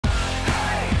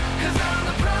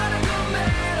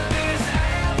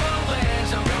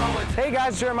Hey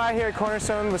guys, Jeremiah here at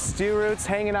Cornerstone with Stew Roots,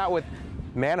 hanging out with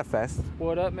Manafest.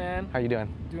 What up, man? How you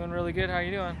doing? Doing really good. How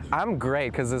you doing? I'm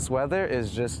great, because this weather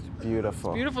is just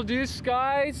beautiful. It's beautiful, dude.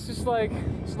 Sky, it's just like,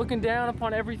 it's looking down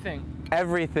upon everything.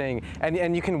 Everything.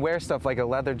 And you can wear stuff like a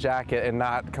leather jacket and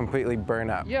not completely burn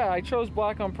up. Yeah, I chose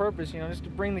black on purpose, you know, just to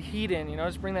bring the heat in, you know,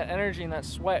 just bring that energy and that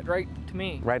sweat right to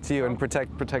me. Right to you, and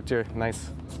protect your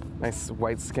nice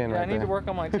white skin right there. Yeah, I need to work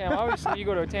on my tan. Obviously, you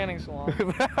go to a tanning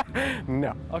salon.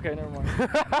 No. Okay, never mind.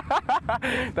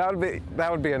 that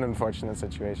would be an unfortunate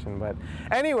situation, but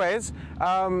anyways,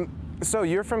 so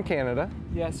you're from Canada.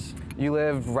 Yes. You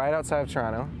live right outside of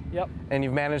Toronto. Yep. And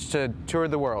you've managed to tour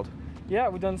the world. Yeah,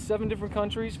 we've done 7 different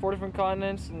countries, 4 different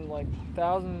continents, and like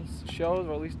thousands of shows,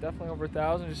 or at least definitely over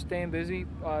 1,000. Just staying busy.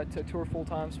 To tour full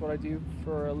time is what I do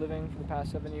for a living for the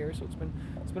past 7 years. So it's been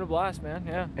a blast, man.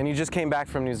 Yeah. And you just came back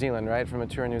from New Zealand, right? From a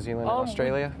tour in New Zealand and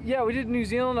Australia. We did New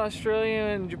Zealand, Australia,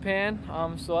 and Japan.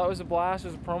 So that was a blast. It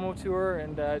was a promo tour,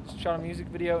 and just shot a music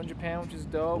video in Japan, which is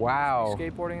dope. Wow.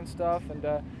 Skateboarding and stuff, and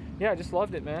yeah, I just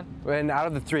loved it, man. And out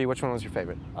of the 3, which one was your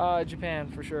favorite? Japan,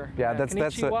 for sure. Yeah, that's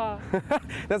that's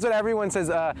what everyone says.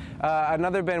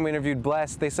 Another band we interviewed,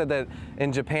 Blessed, they said that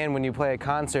in Japan, when you play a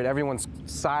concert, everyone's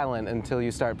silent until you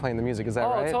start playing the music. Is that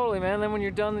right? Oh, totally, man. Then when you're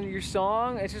done with your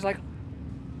song, it's just like,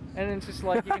 and it's just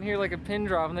like you can hear like a pin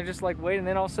drop, and they're just like waiting. And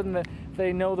then all of a sudden,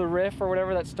 they know the riff or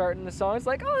whatever that's starting the song. It's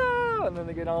like, oh, and then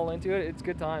they get all into it. It's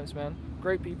good times, man.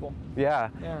 Great people. Yeah.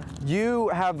 Yeah. You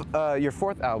have your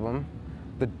 4th album,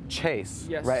 The Chase,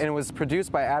 yes. Right? And it was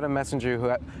produced by Adam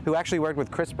Messenger, who actually worked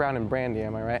with Chris Brown and Brandy,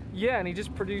 am I right? Yeah, and he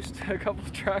just produced a couple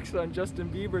of tracks on Justin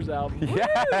Bieber's album.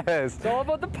 Yes! It's all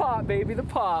about the pop, baby, the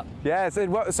pop. Yes,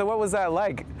 so what was that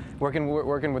like, working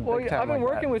with Big Town? I've been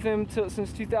like working with him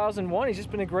since 2001. He's just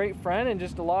been a great friend, and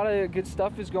just a lot of good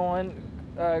stuff is going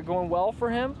well for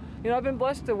him. You know, I've been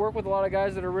blessed to work with a lot of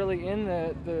guys that are really in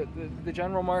the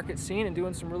general market scene and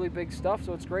doing some really big stuff,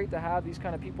 so it's great to have these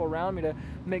kind of people around me to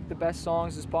make the best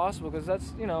songs as possible, because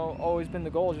that's, you know, always been the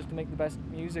goal, just to make the best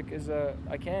music as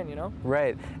I can, you know?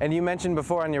 Right. And you mentioned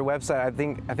before on your website, I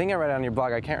think I read it on your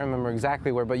blog, I can't remember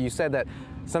exactly where, but you said that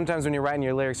sometimes when you're writing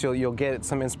your lyrics, you'll get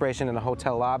some inspiration in a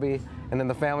hotel lobby, and then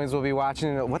the families will be watching,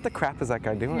 and what the crap is that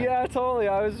guy doing? Yeah, totally.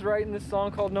 I was writing this song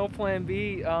called No Plan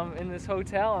B in this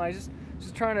hotel, and I just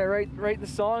trying to write the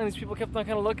song, and these people kept on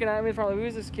kind of looking at me, probably,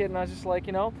 who's this kid? And I was just like,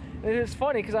 you know, and it's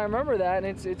funny because I remember that,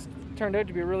 and it's turned out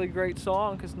to be a really great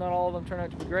song, because not all of them turned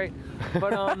out to be great,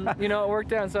 but you know, it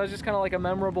worked out, and so it was just kind of like a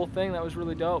memorable thing that was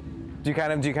really dope. Do you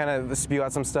kind of spew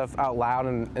out some stuff out loud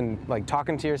and like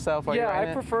talking to yourself while you're writing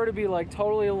it? I prefer to be like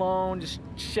totally alone, just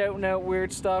shouting out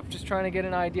weird stuff, just trying to get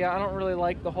an idea. I don't really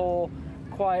like the whole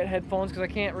quiet headphones because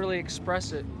I can't really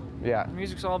express it. Yeah.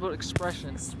 Music's all about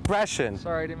expression. Expression.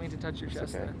 Sorry, I didn't mean to touch your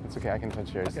chest there. It's okay, I can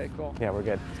touch yours. Okay, cool. Yeah, we're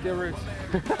good. Let's get roots.